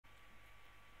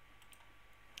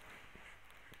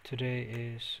Today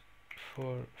is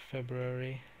 4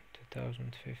 February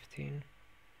 2015.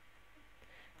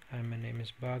 Hi, my name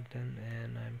is Bogdan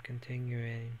and I'm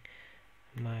continuing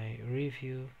my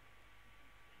review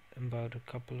about a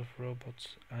couple of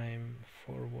robots I'm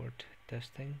forward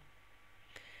testing.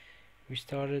 We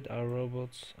started our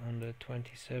robots on the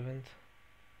 27th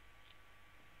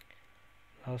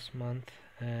last month,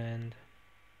 and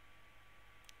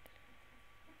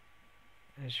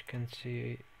as you can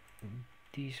see,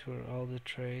 these were all the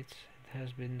trades it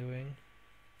has been doing.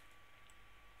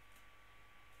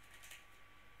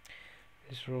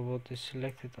 This robot is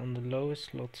selected on the lowest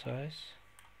slot size,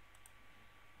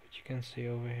 which you can see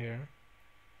over here,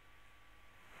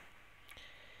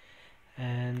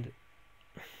 and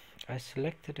I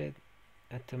selected it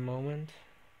at the moment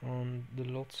on the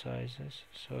lot sizes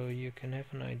so you can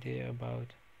have an idea about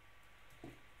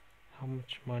how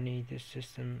much money this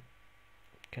system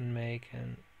can make.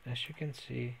 And as you can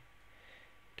see,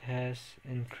 it has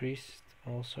increased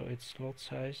also its slot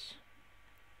size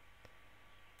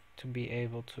to be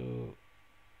able to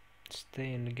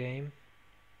stay in the game.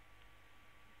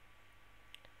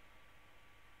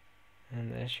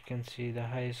 And as you can see, the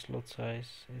highest slot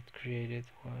size it created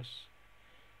was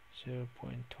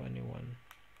 0.21,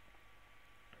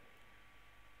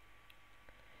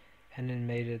 and it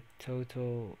made a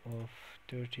total of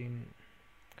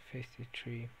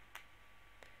 1353.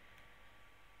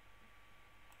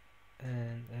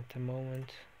 And at the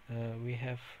moment we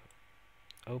have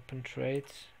open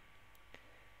trades.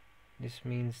 This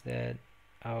means that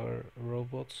our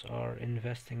robots are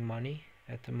investing money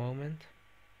at the moment,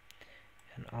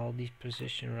 and all these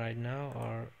positions right now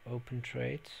are open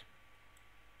trades.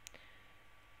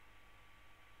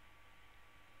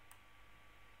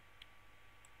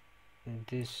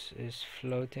 This is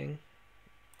floating,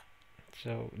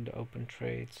 so the open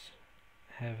trades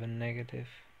have a negative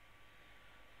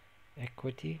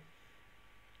equity.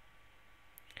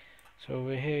 So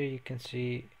over here you can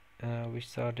see we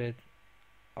started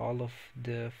all of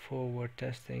the forward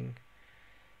testing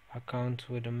accounts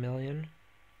with 1 million,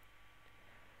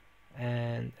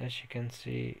 and as you can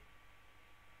see,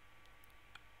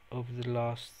 over the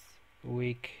last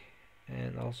week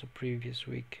and also previous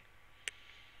week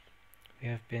we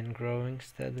have been growing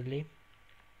steadily.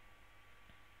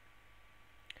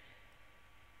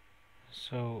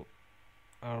 So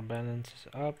our balance is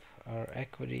up, our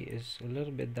equity is a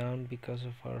little bit down because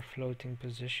of our floating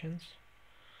positions.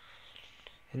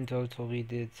 In total we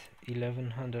did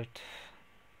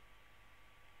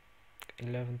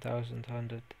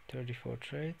 11,134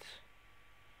 trades.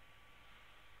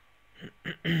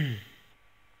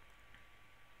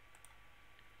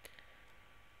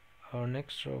 Our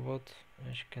next robot,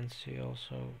 as you can see,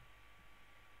 also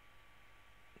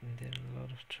did a lot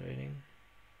of trading.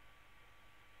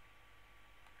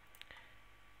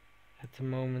 At the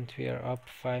moment we are up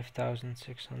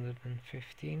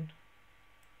 5,615.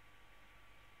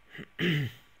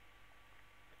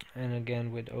 And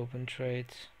again with open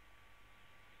trades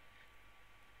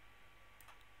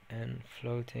and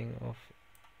floating of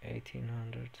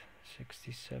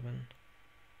 1867.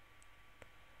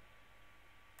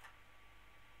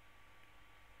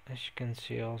 As you can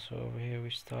see also over here we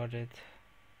started,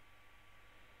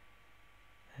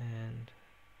 and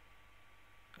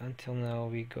until now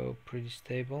we go pretty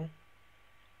stable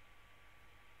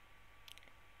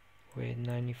with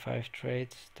 95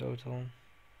 trades total.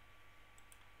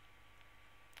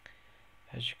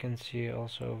 As you can see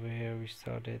also over here we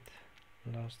started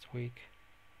last week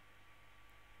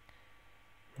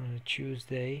on a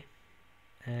Tuesday,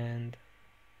 and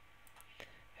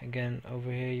again over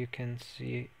here you can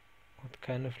see what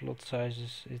kind of lot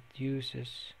sizes it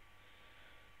uses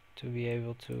to be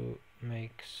able to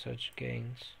make such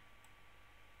gains.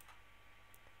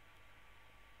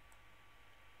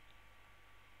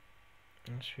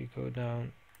 As we go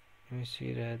down we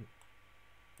see that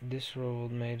this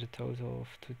robot made a total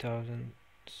of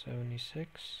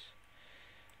 2076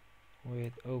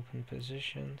 with open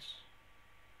positions,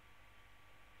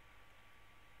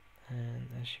 and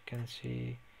as you can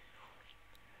see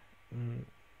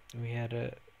we had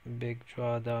a big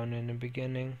drawdown in the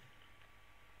beginning,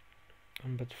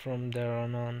 but from there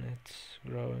on it's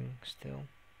growing still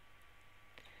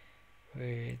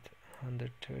with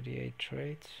 138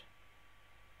 trades.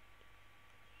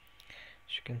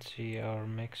 As you can see, our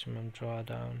maximum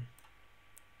drawdown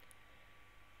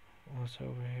was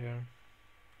over here.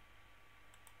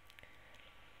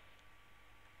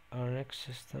 Our next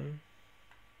system,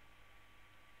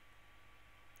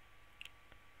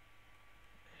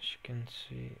 as you can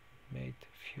see, made a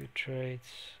few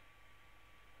trades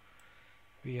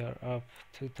we are up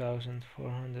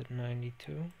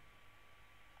 2,492.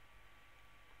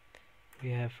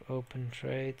 We have open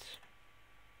trades,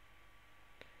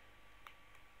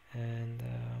 and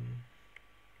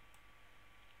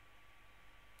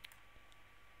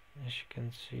as you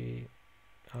can see,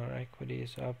 our equity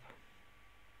is up.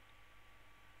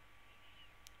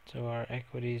 So our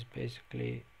equity is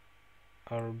basically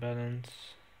our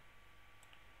balance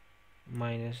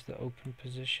minus the open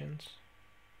positions.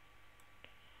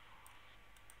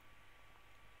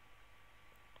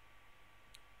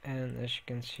 And as you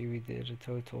can see, we did a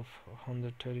total of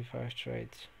 135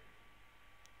 trades.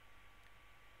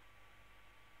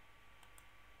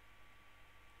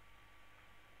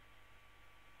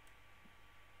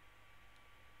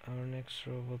 Our next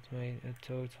robot made a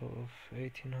total of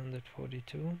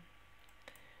 1842,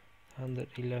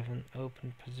 111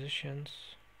 open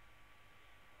positions,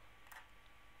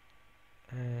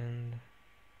 and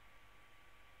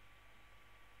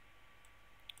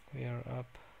we are up.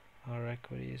 Our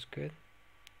equity is good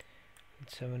with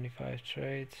 75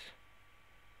 trades,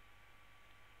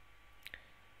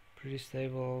 pretty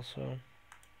stable also.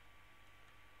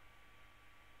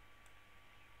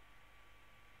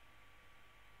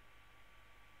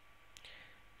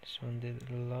 This one did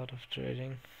a lot of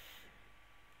trading,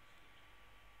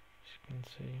 as you can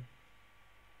see.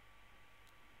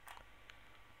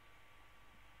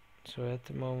 So at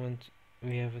the moment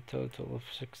we have a total of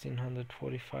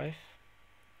 1645.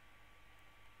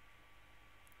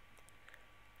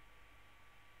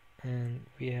 And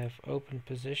we have open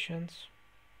positions.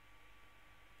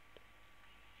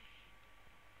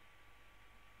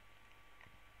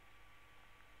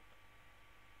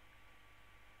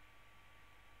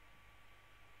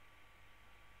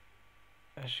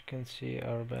 As you can see,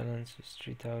 our balance is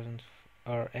 3,000.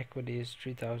 Our equity is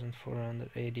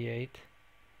 3,488.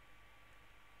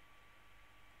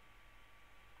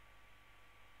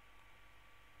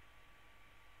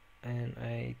 And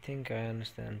I think I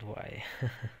understand why.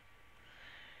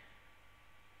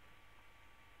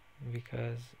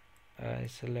 Because I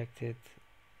selected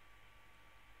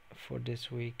for this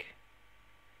week.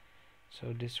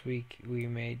 So this week we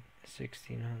made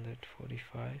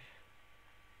 1645,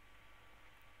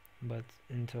 but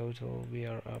in total we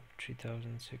are up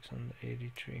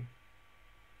 3,683.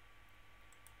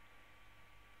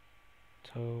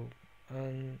 So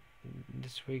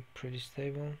this week pretty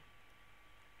stable.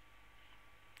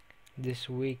 This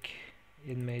week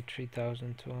it made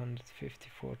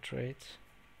 3,254 trades,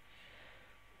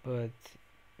 but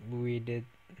we did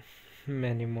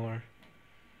many more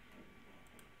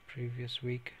previous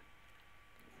week.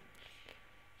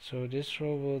 So this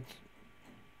robot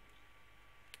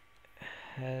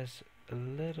has a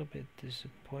little bit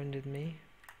disappointed me,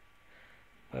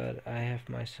 but I have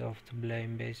myself to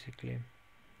blame basically.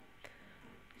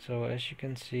 So as you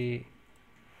can see,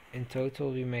 in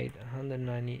total we made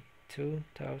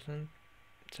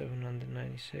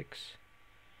 192,796,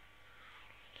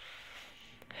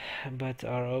 but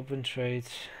our open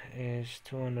trades is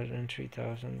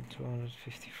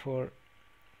 203,254.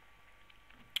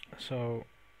 So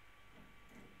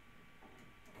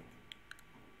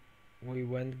we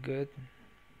went good,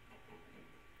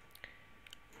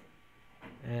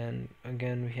 and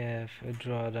again we have a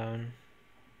drawdown,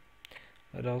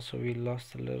 but also we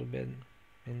lost a little bit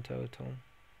in total.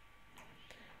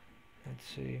 Let's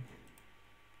see.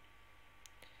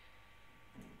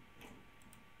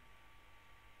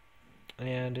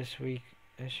 Yeah, this week,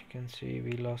 as you can see,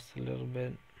 we lost a little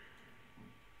bit.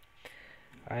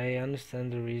 I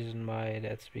understand the reason why.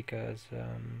 That's because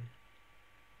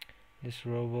this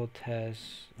robot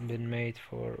has been made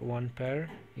for one pair,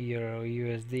 Euro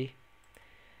USD,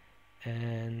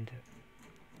 and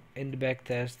in the back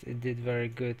test it did very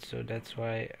good, so that's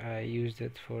why I used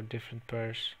it for different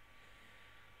pairs.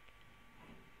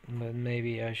 But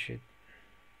maybe I should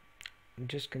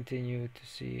just continue to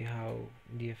see how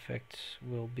the effects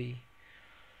will be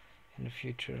in the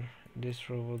future. This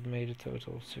robot made a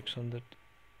total of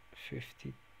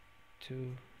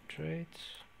 652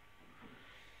 trades.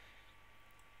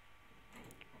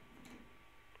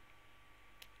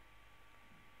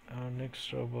 Our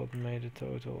next robot made a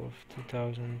total of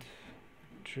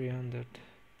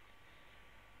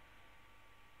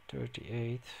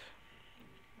 2,338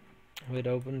 with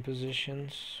open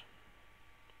positions,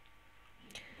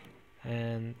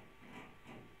 and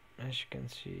as you can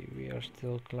see, we are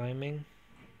still climbing.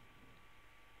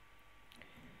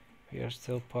 We are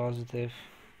still positive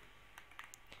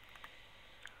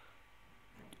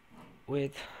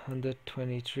with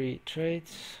 123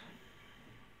 trades.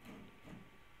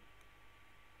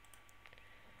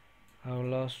 Our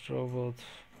last robot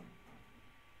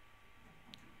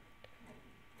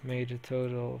made a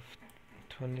total of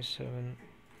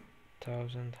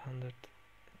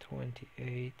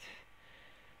 27,128,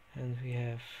 and we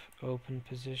have open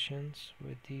positions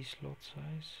with these lot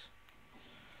size,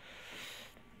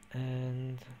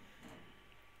 and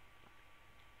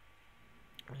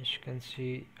as you can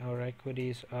see our equity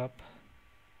is up.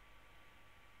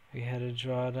 We had a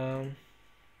drawdown,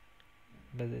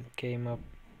 but it came up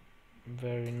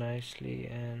very nicely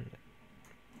and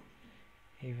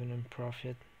even in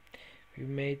profit. We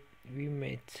made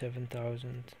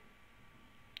 7,000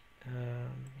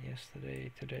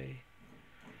 yesterday, today,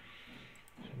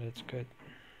 so that's good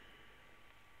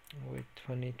with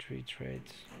 23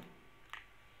 trades.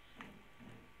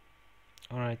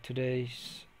 Alright,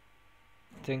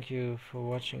 thank you for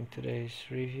watching today's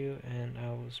review, and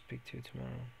I will speak to you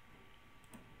tomorrow.